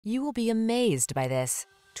You will be amazed by this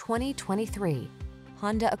 2023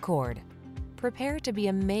 Honda Accord. Prepare to be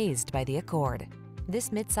amazed by the Accord. This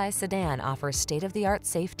midsize sedan offers state-of-the-art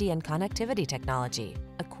safety and connectivity technology,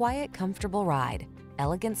 a quiet, comfortable ride,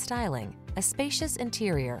 elegant styling, a spacious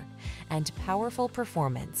interior, and powerful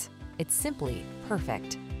performance. It's simply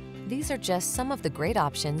perfect. These are just some of the great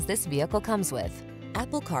options this vehicle comes with: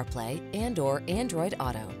 Apple CarPlay and/or Android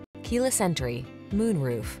Auto, keyless entry,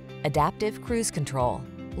 moonroof, adaptive cruise control,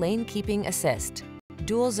 lane keeping assist,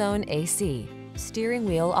 dual zone AC, steering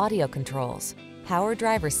wheel audio controls, power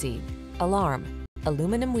driver seat, alarm,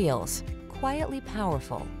 aluminum wheels. Quietly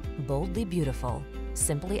powerful, boldly beautiful,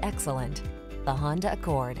 simply excellent. The Honda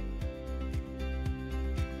Accord.